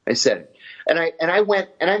you, I said. And I went,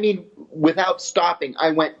 and I mean, without stopping, I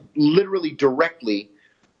went literally directly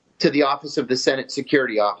to the office of the Senate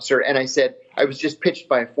Security Officer, and I said, I was just pitched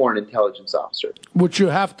by a foreign intelligence officer. Which you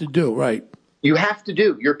have to do, right? You have to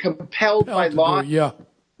do. You're compelled by law. Yeah.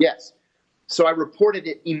 Yes. So I reported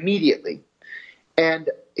it immediately. And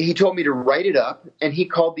he told me to write it up, and he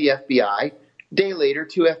called the FBI. A day later,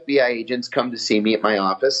 2 FBI agents come to see me at my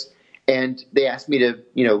office, and they asked me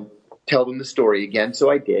to, tell them the story again. So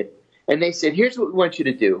I did. And they said, here's what we want you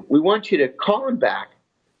to do. We want you to call him back,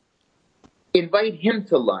 invite him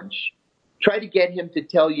to lunch, try to get him to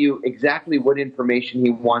tell you exactly what information he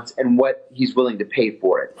wants and what he's willing to pay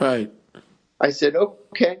for it. Right. I said,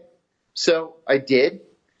 okay. So I did.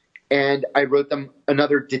 And I wrote them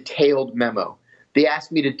another detailed memo. They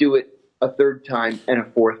asked me to do it a 3rd time and a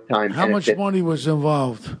 4th time. How much money was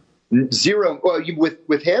involved? 0. Well,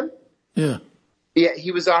 with him? Yeah. Yeah,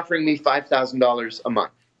 he was offering me $5,000 a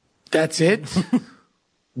month. That's it?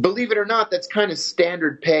 Believe it or not, that's kind of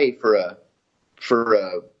standard pay for a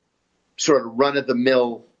sort of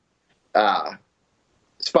run-of-the-mill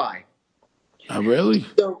spy. Oh, really?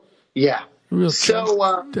 So, yeah.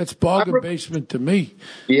 That's bargain basement to me.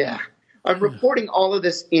 Yeah. I'm reporting all of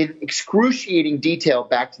this in excruciating detail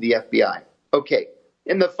back to the FBI. Okay.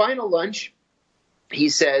 In the final lunch, he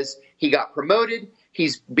says he got promoted.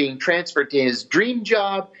 He's being transferred to his dream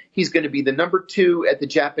job. He's going to be the number 2 at the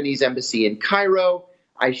Japanese embassy in Cairo.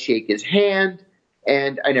 I shake his hand,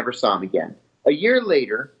 and I never saw him again. A year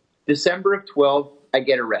later, December of 12, I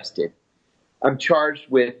get arrested. I'm charged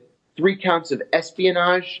with 3 counts of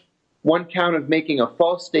espionage, 1 count of making a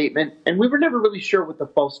false statement, and we were never really sure what the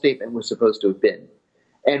false statement was supposed to have been,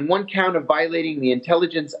 and 1 count of violating the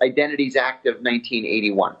Intelligence Identities Act of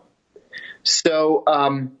 1981. So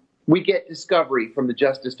we get discovery from the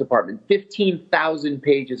Justice Department, 15,000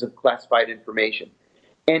 pages of classified information.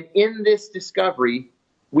 And in this discovery,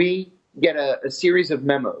 we get a series of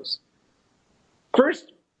memos.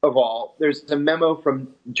 First of all, there's a memo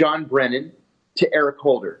from John Brennan to Eric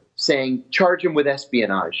Holder saying, charge him with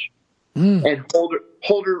espionage. And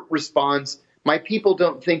Holder responds, my people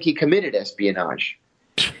don't think he committed espionage.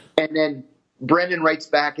 And then Brennan writes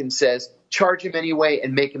back and says, charge him anyway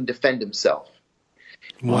and make him defend himself.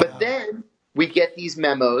 Wow. But then we get these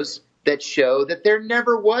memos that show that there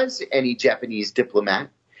never was any Japanese diplomat.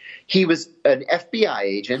 He was an FBI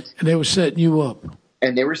agent. And they were setting you up.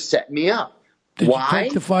 And they were setting me up. Did Why? you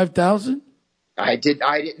take the $5,000? I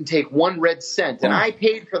didn't take 1 red cent, and I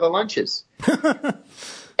paid for the lunches.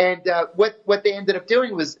 And what they ended up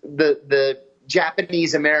doing was the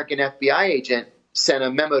Japanese-American FBI agent sent a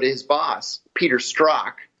memo to his boss, Peter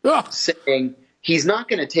Strzok, saying he's not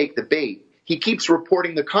going to take the bait. He keeps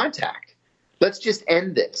reporting the contact. Let's just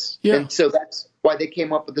end this. Yeah. And so that's why they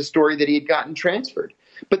came up with the story that he had gotten transferred.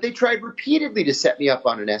 But they tried repeatedly to set me up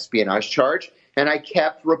on an espionage charge, and I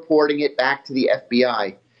kept reporting it back to the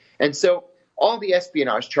FBI. And so all the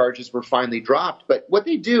espionage charges were finally dropped. But what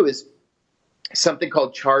they do is something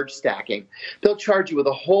called charge stacking. They'll charge you with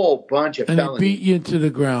a whole bunch of felonies. And they beat you into the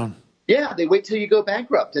ground. Yeah, they wait till you go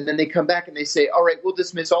bankrupt, and then they come back and they say, all right, we'll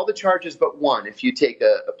dismiss all the charges but 1 if you take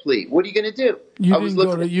a plea. What are you going to do?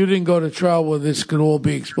 You didn't go to trial where this could all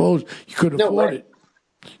be exposed. You couldn't afford it.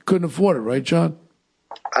 You couldn't afford it, right, John?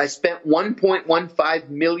 I spent $1.15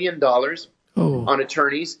 million on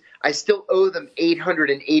attorneys. I still owe them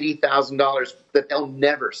 $880,000 that they'll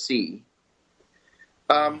never see.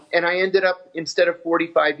 And I ended up, instead of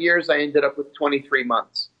 45 years, I ended up with 23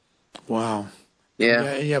 months. Wow. Yeah.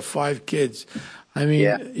 And you have 5 kids. I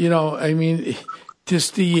mean,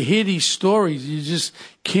 just you hear these stories, you just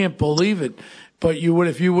can't believe it. But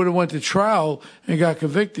if you would have went to trial and got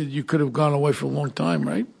convicted, you could have gone away for a long time,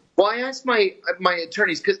 right? Well, I asked my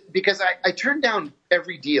attorneys because I turned down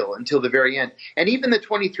every deal until the very end. And even the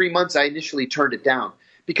 23 months, I initially turned it down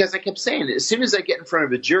because I kept saying, as soon as I get in front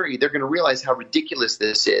of a jury, they're going to realize how ridiculous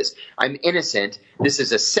this is. I'm innocent. This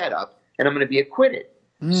is a setup, and I'm going to be acquitted.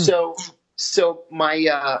 So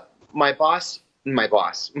my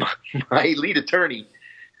lead attorney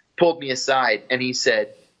pulled me aside, and he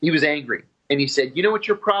said, he was angry. And he said, you know what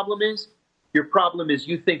your problem is? Your problem is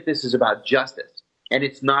you think this is about justice. And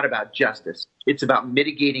it's not about justice. It's about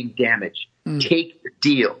mitigating damage. Take the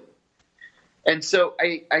deal. And so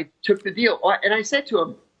I took the deal. And I said to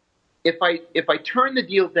him, if I turn the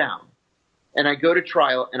deal down and I go to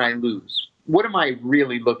trial and I lose, what am I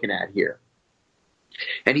really looking at here?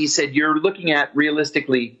 And he said, you're looking at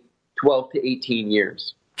realistically 12 to 18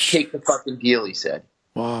 years. Take the fucking deal, he said.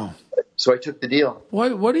 Wow. So I took the deal.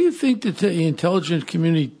 What do you think that the intelligence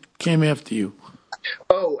community came after you?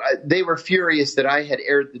 Oh, they were furious that I had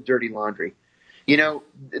aired the dirty laundry. You know,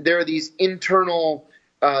 there are these internal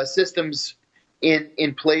systems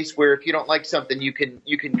in place where if you don't like something, you can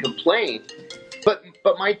complain. But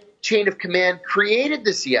my chain of command created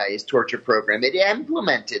the CIA's torture program. It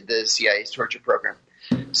implemented the CIA's torture program.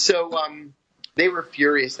 So they were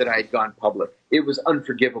furious that I had gone public. It was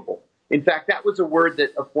unforgivable. In fact, that was a word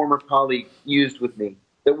that a former colleague used with me,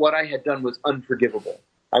 that what I had done was unforgivable.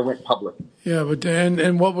 I went public. Yeah, but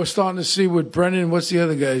and what we're starting to see with Brennan, what's the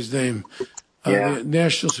other guy's name? The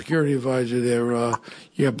National Security Advisor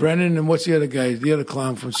there. Brennan, and what's the other guy? The other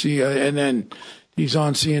clown from CNN. He's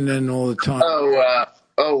on CNN all the time.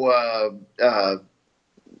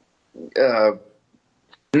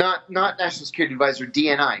 Not National Security Advisor,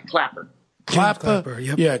 DNI, Clapper. Clapper,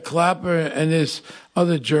 yep. Yeah, Clapper and this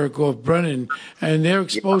other jerk off Brennan, and they're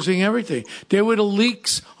exposing everything. They were the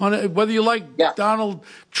leaks on it, whether you like Donald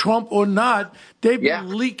Trump or not. They've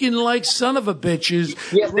been leaking like son of a bitches.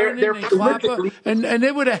 Yeah, they're and Clapper, and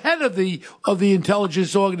they were the head of the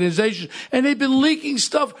intelligence organization, and they've been leaking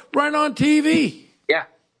stuff right on TV. Yeah,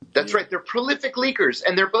 that's right. They're prolific leakers,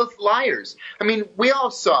 and they're both liars. I mean, we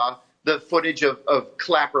all saw the footage of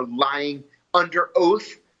Clapper lying under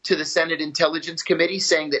oath to the Senate Intelligence Committee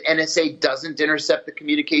saying that NSA doesn't intercept the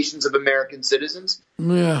communications of American citizens.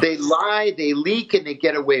 Yeah. They lie, they leak, and they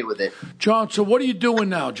get away with it. John, so what are you doing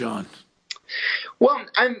now, John? Well,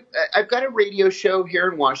 I've got a radio show here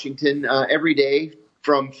in Washington every day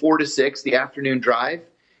from 4 to 6, the afternoon drive.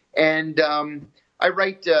 And I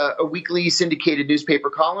write a weekly syndicated newspaper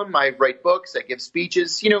column. I write books. I give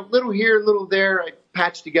speeches. You know, little here, little there. I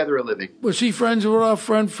patch together a living. Was he friends with our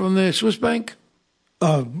friend from the Swiss Bank?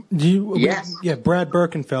 Yes. Yeah, Brad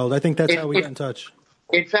Birkenfeld. I think that's how we got in touch.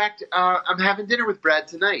 In fact, I'm having dinner with Brad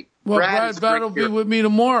tonight. Well, Brad will be with me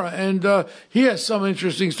tomorrow, and he has some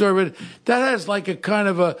interesting story. But that has like a kind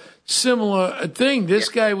of a similar thing. This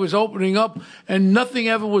guy was opening up, and nothing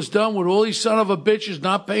ever was done with all these son of a bitches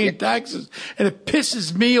not paying taxes, and it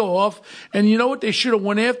pisses me off. And you know what? They should have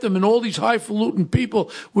went after him, and all these highfalutin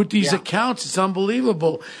people with these accounts. It's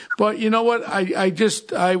unbelievable. But you know what? I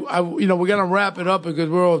we're gonna wrap it up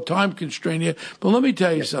because we're all time constrained here. But let me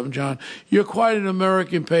tell you something, John. You're quite an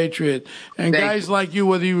American patriot, and guys like you,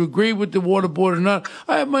 whether you agree with the waterboard or not,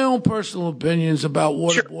 I have my own personal opinions about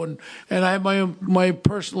waterboarding, and I have my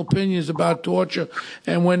personal opinions about torture.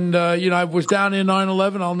 And when I was down in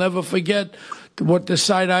 9/11, I'll never forget what the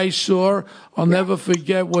sight I saw. I'll never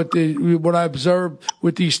forget what I observed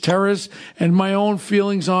with these terrorists, and my own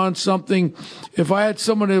feelings on something. If I had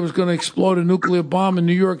someone that was going to explode a nuclear bomb in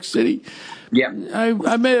New York City,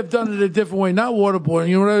 I may have done it a different way, not waterboarding.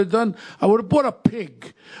 You know what I would have done? I would have bought a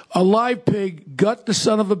pig, a live pig, gut the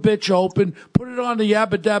son of a bitch open, put it on the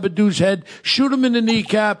Yabba Dabba Doo's head, shoot him in the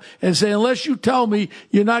kneecap, and say, unless you tell me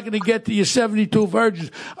you're not going to get to your 72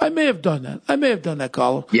 virgins. I may have done that,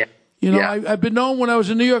 Carlo. Yeah. You know, I've been known when I was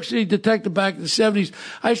a New York City detective back in the 70s.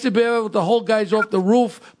 I used to be able to hold guys off the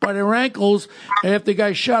roof by their ankles, and if the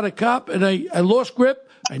guy shot a cop and I lost grip,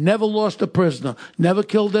 I never lost a prisoner, never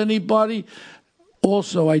killed anybody.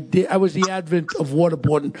 Also, I was the advent of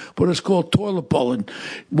waterboarding, but it's called toilet bowling.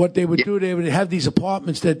 What they would do, they would have these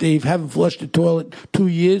apartments that they haven't flushed the toilet 2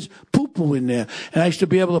 years. Poop poo-poo in there. And I used to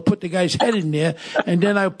be able to put the guy's head in there, and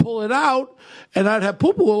then I'd pull it out, and I'd have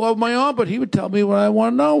poo-poo all over my arm, but he would tell me what I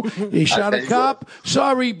want to know. He shot a cop.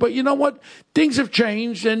 Sorry, but you know what? Things have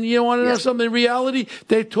changed, and you want to know something? In reality,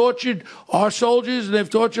 they tortured our soldiers, and they've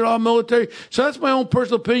tortured our military. So that's my own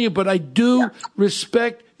personal opinion, but I do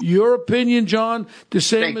respect your opinion, John, the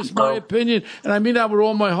same as my opinion, and I mean that with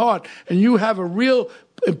all my heart. And you have a real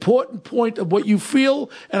important point of what you feel,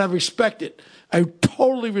 and I respect it. I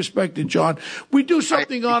totally respect it, John. We do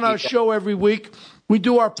something on our show every week. We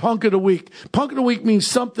do our Punk of the Week. Punk of the Week means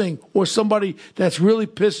something or somebody that's really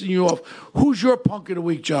pissing you off. Who's your Punk of the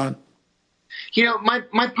Week, John? You know,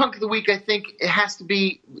 my Punk of the Week, I think it has to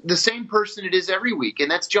be the same person it is every week, and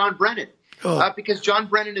that's John Brennan. Because John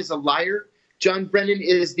Brennan is a liar. John Brennan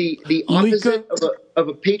is the opposite of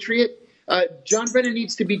a patriot. John Brennan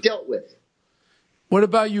needs to be dealt with. What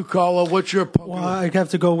about you, Carlo? What's your Punk? Well, I'd have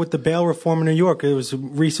to go with the bail reform in New York. It was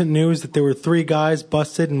recent news that there were 3 guys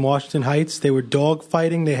busted in Washington Heights. They were dog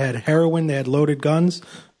fighting. They had heroin. They had loaded guns.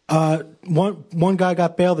 One guy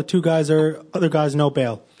got bail. The 2 other guys no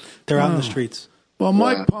bail. They're out in the streets. Well,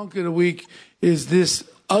 my Punk of the Week is this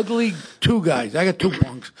ugly 2 guys. I got 2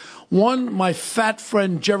 punks. One, my fat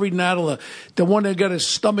friend Jerry Nadler, the one that got his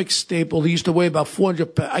stomach stapled. He used to weigh about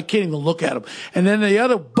 400 pounds. I can't even look at him. And then the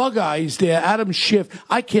other bug eyes there, Adam Schiff.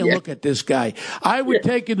 I can't look at this guy. I would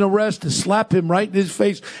take an arrest to slap him right in his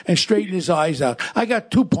face and straighten his eyes out. I got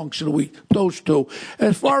 2 punks of the week, those 2.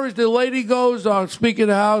 As far as the lady goes, Speaker of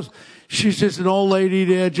the House, she's just an old lady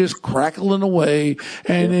there just crackling away.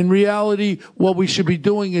 And in reality, what we should be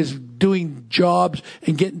doing is doing jobs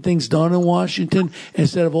and getting things done in Washington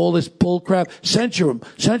instead of all this bull crap. Censure him.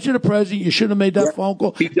 Censure the president. You shouldn't have made that phone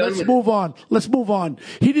call. Let's move on. Let's move on.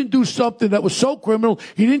 He didn't do something that was so criminal.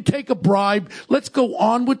 He didn't take a bribe. Let's go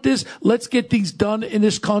on with this. Let's get things done in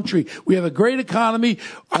this country. We have a great economy.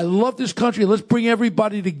 I love this country. Let's bring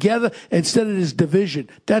everybody together instead of this division.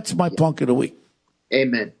 That's my Punk of the Week.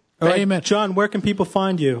 Amen. All right, Amen. John, where can people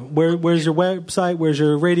find you? Where's your website? Where's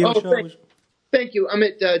your radio show? Thank you. I'm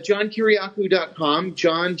at johnkiriakou.com.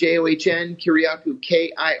 John, John, Kiriakou,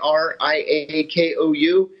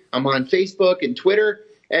 Kiriakou. I'm on Facebook and Twitter,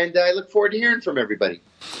 and I look forward to hearing from everybody.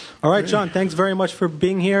 All right, John, thanks very much for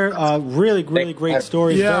being here. Really great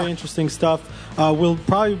stories, very interesting stuff. We'll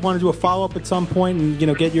probably want to do a follow-up at some point and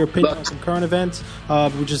get your opinion on some current events.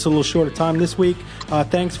 We're just a little short of time this week.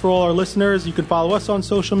 Thanks for all our listeners. You can follow us on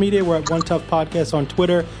social media. We're at One Tough Podcast on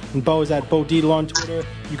Twitter, and Bo is at Bo Dietl on Twitter.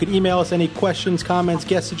 You can email us any questions, comments,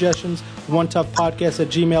 guest suggestions,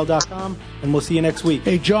 onetoughpodcast@gmail.com, and we'll see you next week.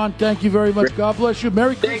 Hey, John, thank you very much. God bless you.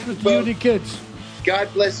 Merry Christmas to you and your kids. God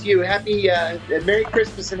bless you. Happy Merry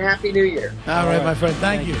Christmas and Happy New Year. All right, my friend.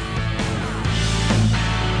 Thank you.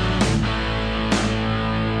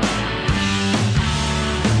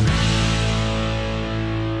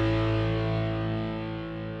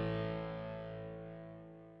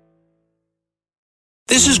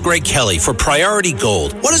 This is Greg Kelly for Priority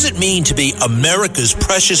Gold. What does it mean to be America's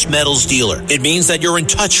precious metals dealer? It means that you're in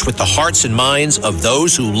touch with the hearts and minds of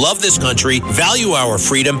those who love this country, value our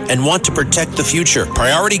freedom, and want to protect the future.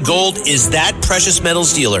 Priority Gold is that precious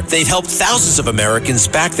metals dealer. They've helped thousands of Americans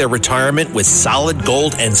back their retirement with solid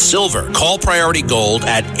gold and silver. Call Priority Gold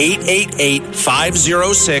at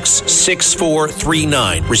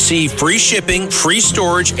 888-506-6439. Receive free shipping, free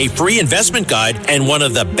storage, a free investment guide, and one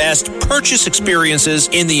of the best purchase experiences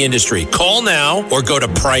in the industry. Call now or go to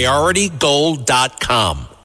PriorityGold.com.